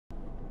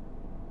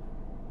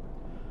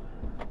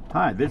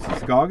Hi, this is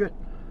Scoggett,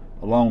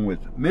 along with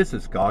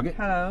Mrs. Scoggett.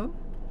 Hello.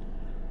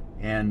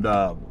 And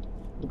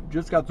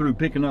just got through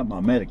picking up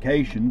my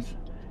medications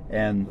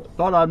and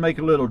thought I'd make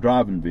a little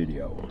driving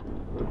video.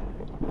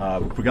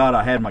 Forgot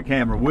I had my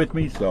camera with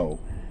me, so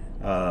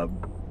I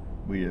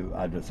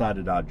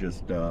decided I'd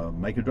just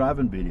make a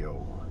driving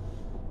video.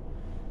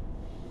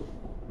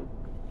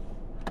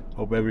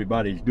 Hope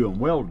everybody's doing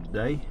well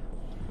today.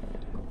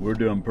 We're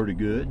doing pretty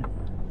good.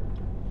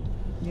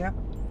 Yep.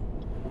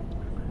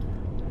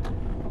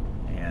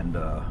 And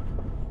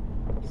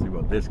see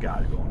what this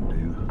guy's going to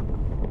do.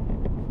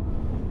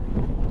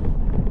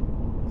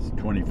 It's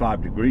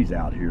 25 degrees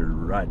out here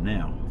right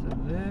now. It's a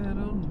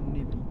little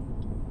nippy.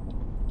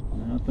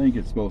 I think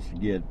it's supposed to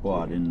get,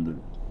 what, in the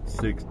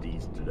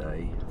 60s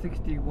today.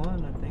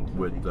 61, I think.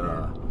 With,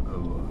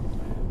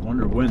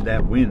 wonder when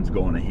that wind's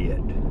going to hit.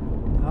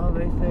 Oh,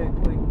 they say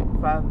between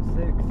 5 and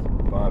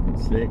 6. 5 and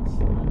 6?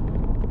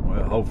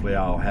 Well, hopefully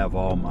I'll have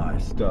all my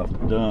stuff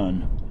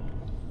done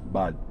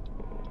by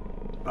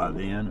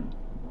then.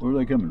 Where are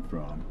they coming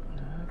from?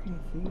 I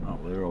can't see. Oh,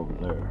 they're over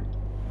there.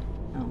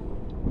 Oh.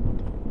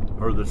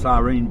 Heard the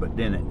siren, but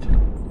didn't.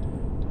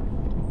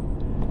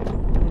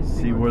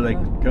 See where they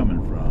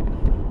coming from.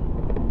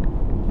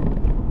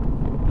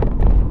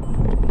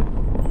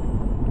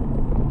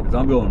 Because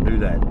I'm going to do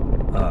that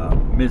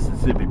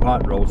Mississippi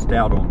pot roast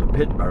out on the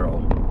pit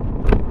barrel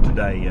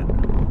today, and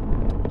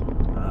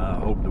I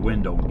hope the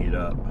wind don't get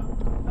up.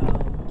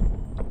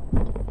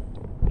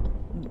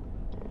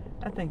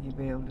 I think you'll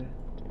be able to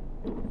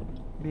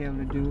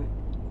do it.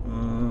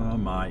 I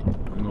might.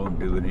 I'm going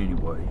to do it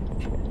anyway.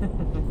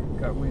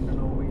 Got wind or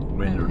no wind.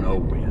 Wind or no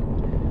wind.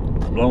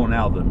 It's blowing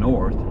out of the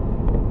north.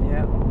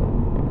 Yep.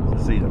 I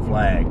see the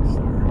flags.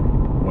 They're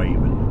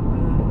waving.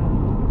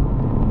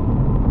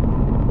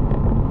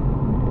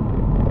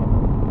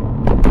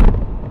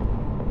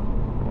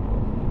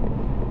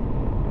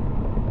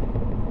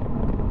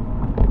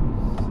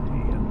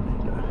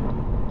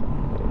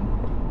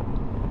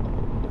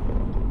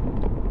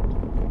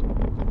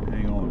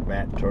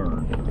 Back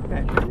turn.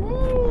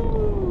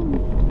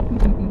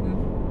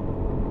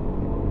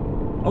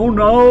 Oh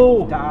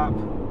no! Stop.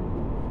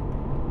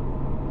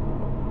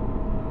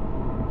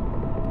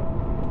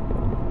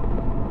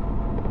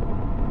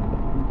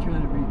 You're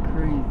trying to be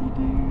crazy,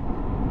 dude.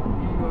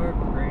 You are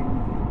crazy.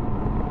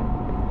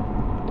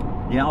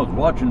 Yeah, I was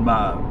watching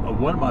my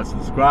one of my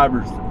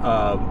subscribers,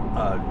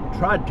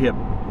 Tri-Tip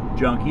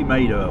Junk. He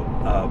made a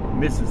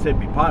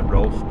Mississippi pot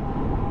roast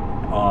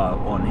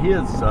on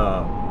his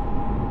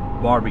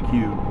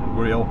barbecue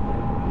grill,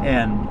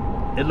 and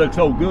it looked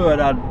so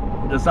good I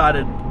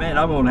decided, man,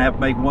 I'm gonna have to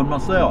make one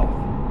myself.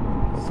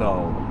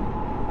 So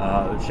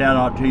shout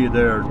out to you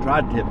there,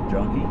 Tri-Tip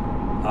Junkie,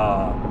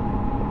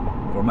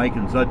 for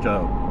making such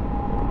a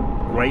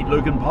great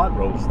looking pot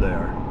roast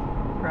there.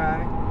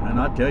 Right. And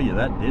I tell you,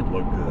 that did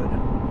look good.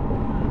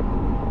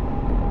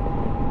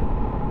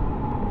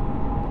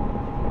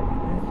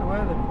 It's the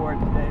weather for it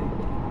today.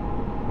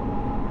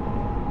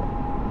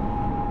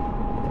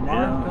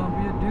 Tomorrow's gonna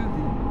be a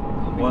doozy.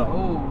 Well,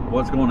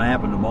 what's going to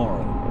happen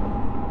tomorrow?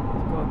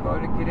 It's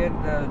going to get in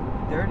the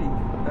 30s.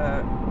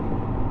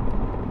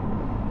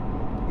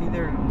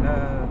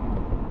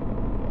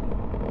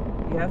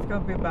 Yeah, it's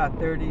going to be about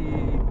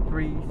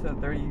 33, so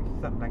 30,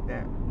 something like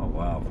that. Oh,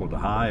 wow. For the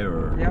high,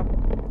 or? Yep.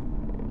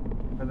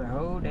 For the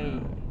whole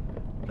day.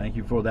 Thank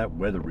you for that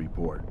weather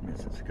report,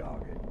 Mrs.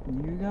 Scoggett.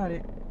 You got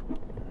it.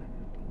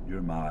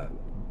 You're my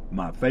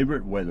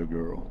favorite weather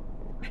girl.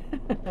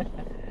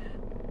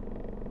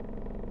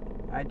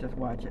 I just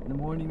watch it in the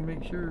morning to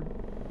make sure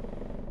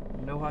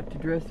I know how to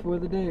dress for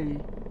the day.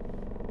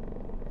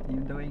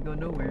 Even though I ain't going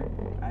nowhere,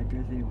 I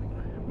dress anyway.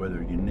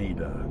 Whether you need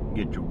to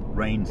get your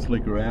rain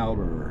slicker out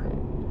or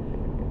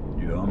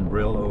your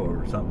umbrella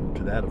or something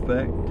to that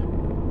effect.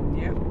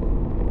 Yep.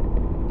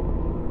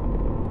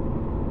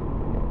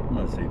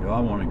 Let's see, do I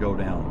want to go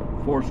down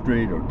 4th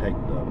Street or take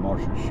the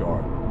Marcia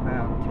Sharp?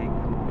 I'll take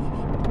the Marcia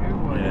Sharp.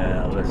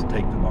 Yeah, let's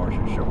take the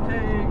Marcia Sharp.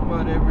 Take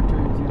whatever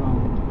turns you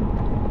on.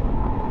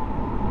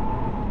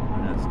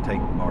 Let's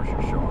take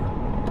Marcia Sharp.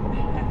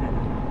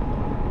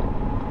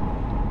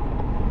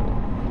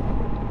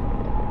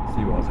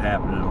 See what's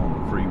happening on the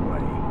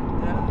freeway.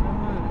 Not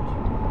much.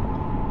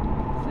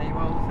 Same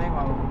old, same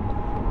old.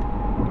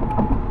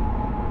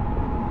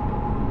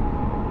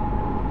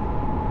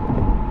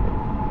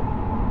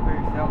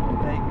 Very seldom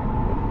taken.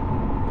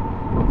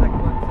 Like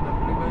once in a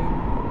blue moon.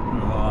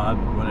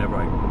 Whenever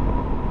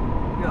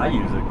I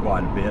use it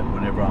quite a bit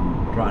whenever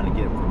I'm trying to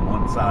get from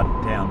one side of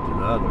town to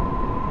the other.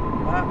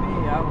 Not me.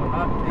 I will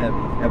not take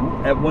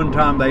these. At one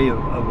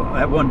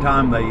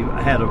time they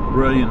had a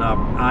brilliant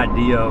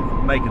idea of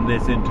making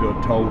this into a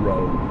toll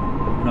road.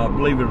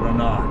 Believe it or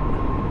not.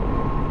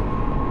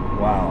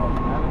 Wow. I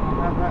don't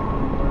know how that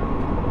would work.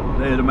 If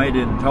they had made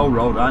it a toll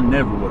road, I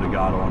never would have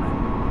got on it.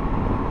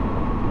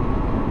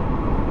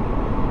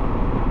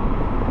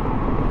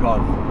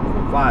 Because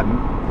for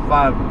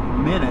five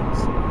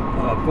minutes,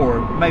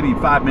 for maybe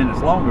 5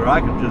 minutes longer,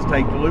 I could just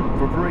take the loop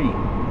for free. Really?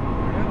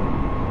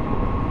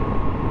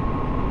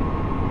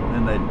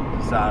 and they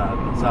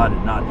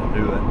decided not to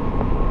do it.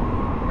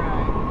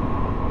 Right.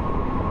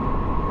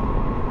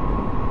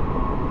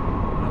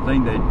 I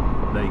think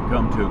they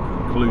come to a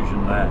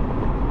conclusion that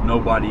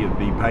nobody would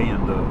be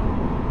paying to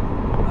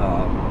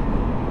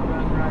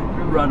Run right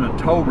through. run a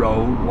toll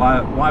road.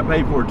 Why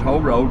pay for a toll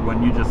road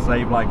when you just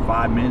save like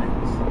 5 minutes?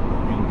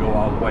 You can go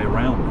all the way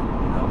around it,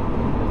 you know.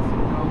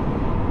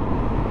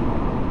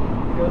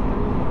 Go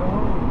through, go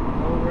home,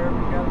 go wherever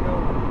you gotta go.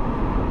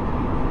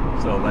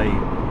 So they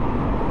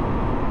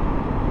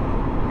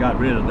got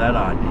rid of that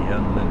idea,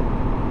 and then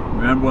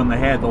remember when they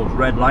had those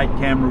red light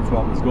cameras?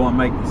 What was going to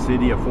make the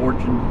city a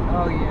fortune?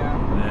 Oh yeah.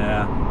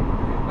 Yeah,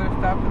 They put a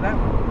stop to that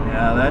one.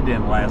 yeah, that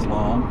didn't last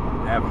long.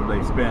 After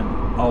they spent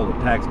all the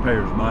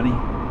taxpayers' money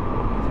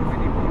Too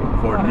many people.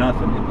 for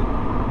nothing.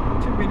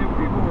 Too many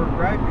people were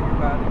griping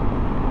about it.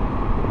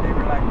 They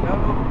were like, no.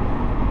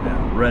 Yeah,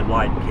 red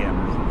light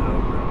cameras and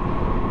over.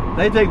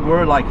 They think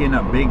we're like in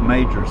a big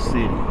major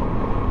city.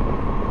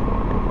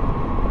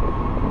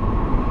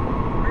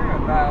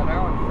 We're about, I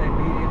want to say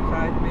medium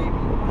size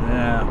maybe.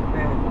 Yeah,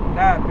 And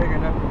not big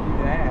enough to do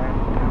that. I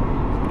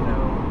mean, you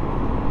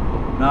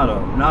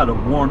know. not a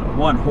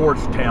one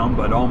horse town,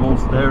 but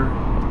almost there.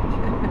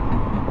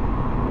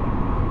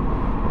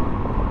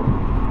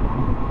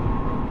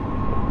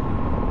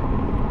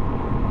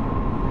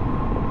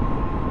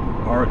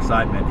 Our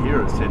excitement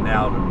here is sitting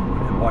out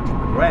and watching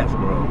the grass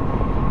grow.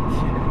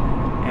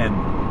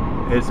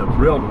 And it's a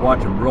thrill to watch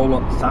them roll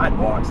up the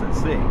sidewalks at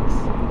 6.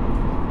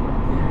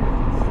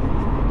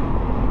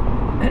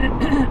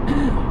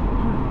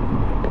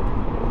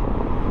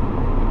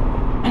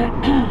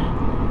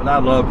 But I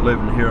love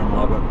living here in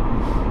Lubbock.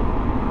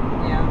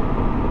 Yeah.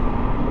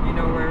 You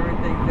know where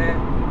everything's at?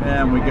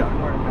 And we got,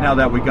 now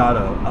that we got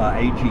a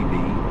HEB,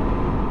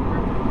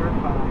 We're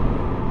fine.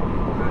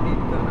 Don't need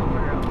to go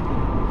nowhere else.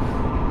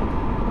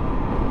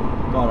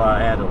 thought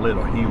I add a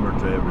little humor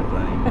to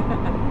everything.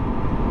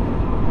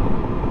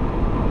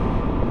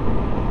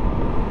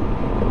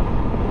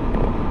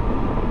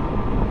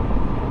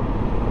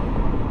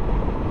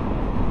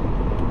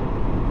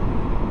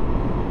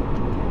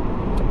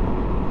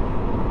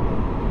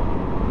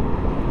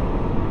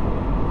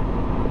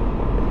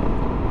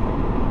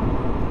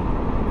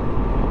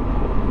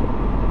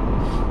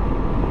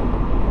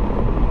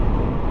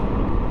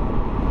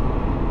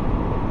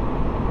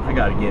 I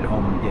got to get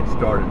home and get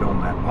started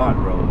on that pot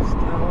roast.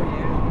 Oh,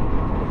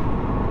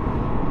 yeah.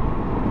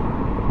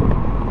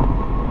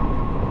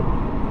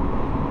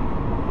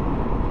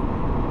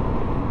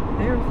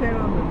 They were saying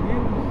on the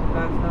news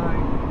last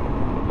night,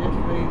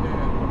 yesterday,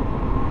 that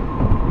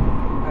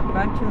a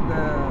bunch of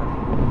the,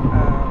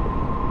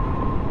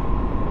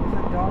 was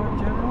it Dollar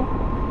General?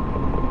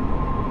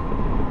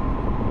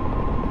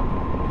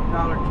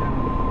 Dollar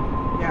General,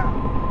 yeah.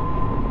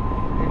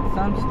 In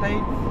some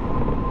states,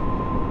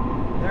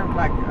 they're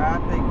like, I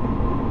think,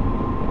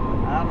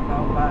 I don't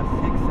know, about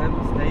 6, 7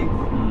 states,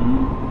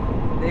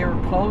 Mm-hmm. they were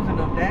closing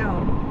them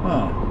down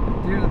Huh.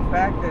 due to the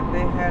fact that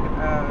they had,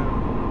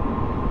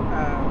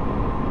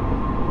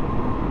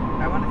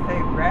 I want to say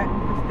rat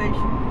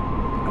infestation,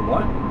 A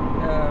what?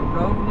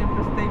 rodent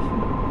infestation.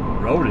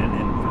 Rodent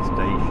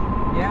infestation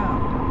Yeah,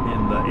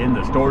 in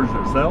the stores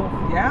itself.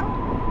 yeah.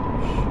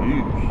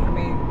 Sheesh. I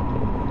mean,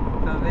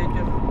 so they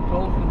just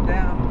closed them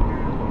down.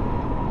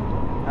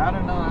 I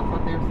don't know. That's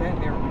what they were saying.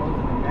 They were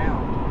closing them down.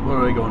 What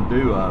are they going to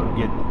do?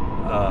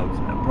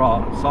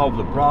 Solve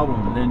the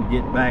problem and then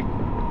get back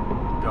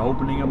to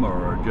opening them,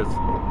 or just leave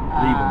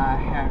them? I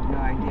have no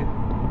idea.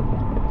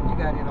 You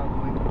got it all the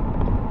way.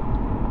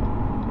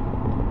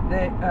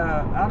 They,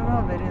 I don't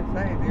know. They didn't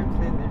say. They were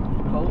saying they're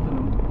just closing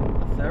them.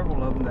 Several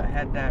of them that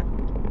had that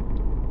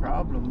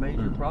problem,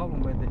 major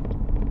problem with it.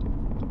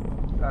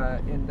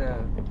 In the,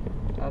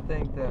 I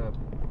think the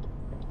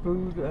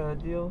food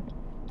deal.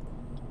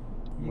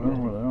 You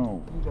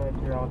got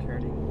your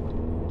alternative.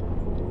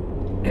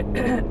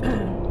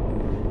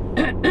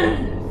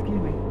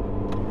 Excuse me.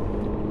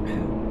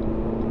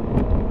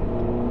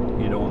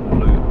 Get on the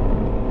loop.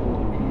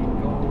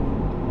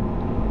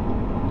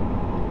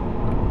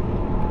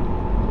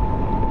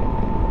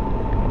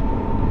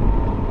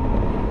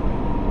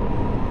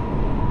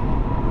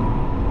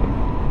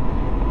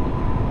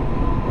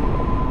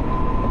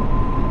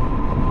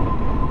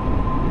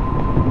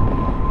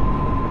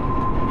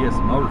 Guess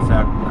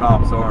motorcycle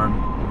cops aren't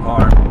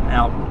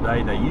out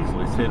today. They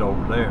usually sit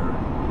over there.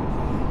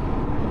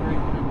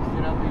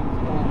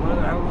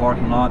 That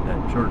parking lot,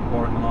 that church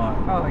parking lot.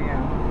 Oh, yeah.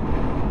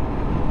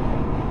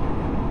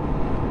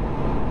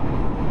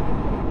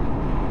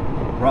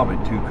 Probably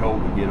too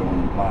cold to get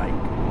on the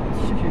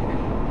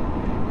bike.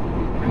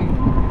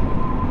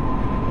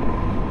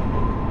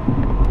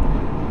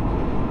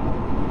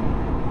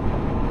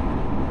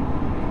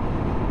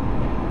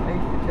 I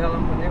used to tell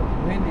them when it was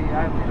windy,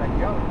 I'd be like,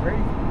 yo, it's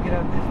crazy. You get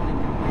out this thing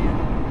and wind.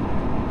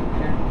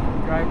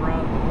 Drive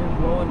around the wind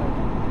blowing as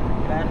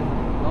bad as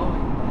it's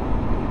blowing.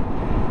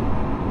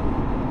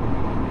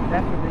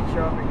 That's when they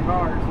show up in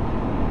cars.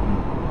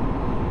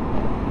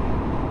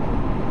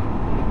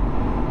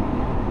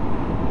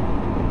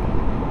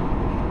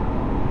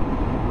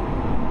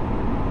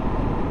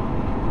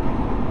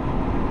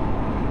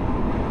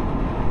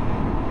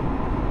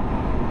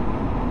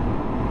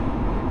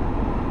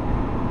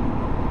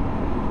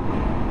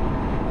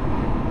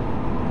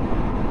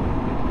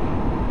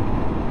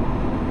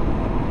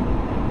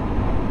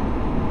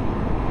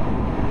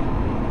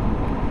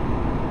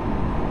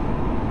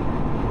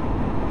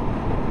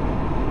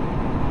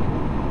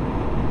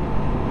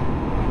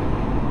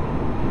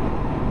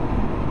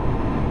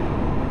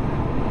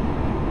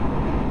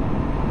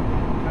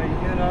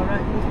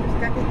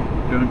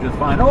 just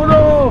fine. Oh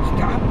no!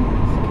 Stop! You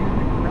scared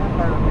the crap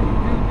out of me,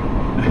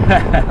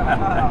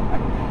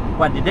 dude.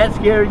 What, did that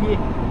scare you?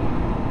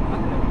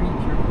 I'm gonna beat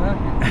your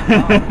fucking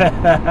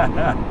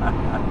mom.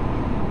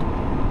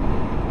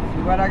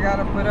 See what I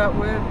gotta put up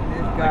with?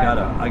 This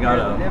guy. I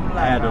gotta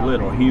add a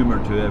little humor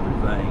to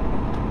everything.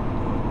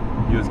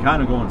 You was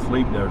kind of going to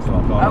sleep there, so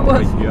I thought I'd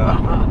wake you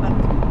up.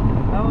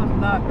 I was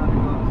not gonna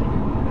go to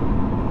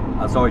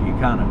sleep. I saw you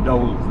kind of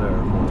doze there for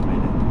a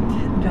minute.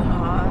 Did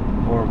not.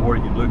 Or were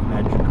you looking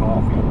at your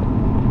coffee?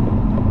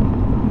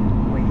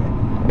 Wait.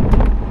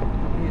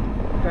 He's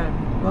trying to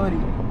be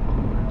buddy.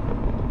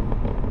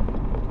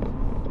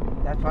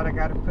 That's what I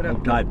gotta put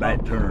up. Tight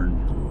back turn.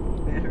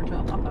 Better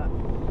not.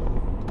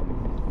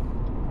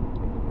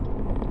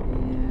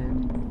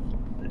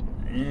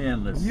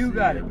 And let's You see.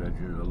 got it.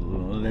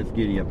 Let's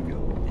get you up and go.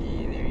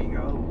 See, there you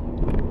go.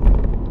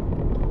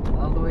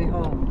 All the way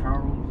home,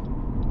 Charles.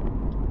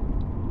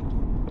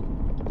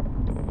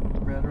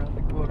 Right around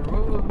the corner.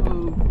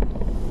 Whoa.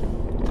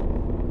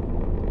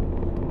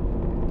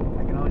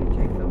 I can only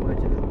take so much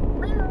of it.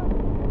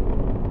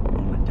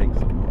 Only takes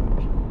so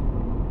much.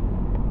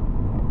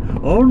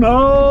 Oh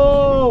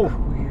no!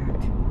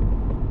 Weird.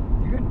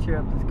 You're gonna tear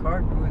up this car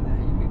doing that.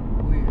 You're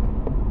weird.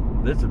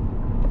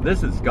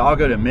 This is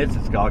Scoggett and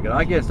Mrs. Scoggett.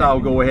 I guess I'll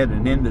go ahead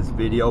and end this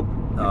video.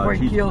 Before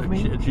he kills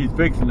me. She's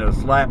fixing to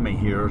slap me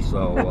here,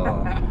 so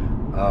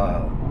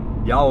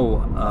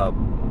y'all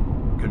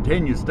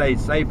continue to stay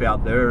safe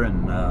out there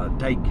and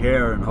take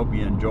care, and hope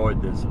you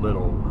enjoyed this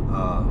little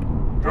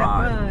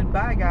drive. Have fun.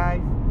 Bye,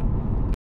 guys.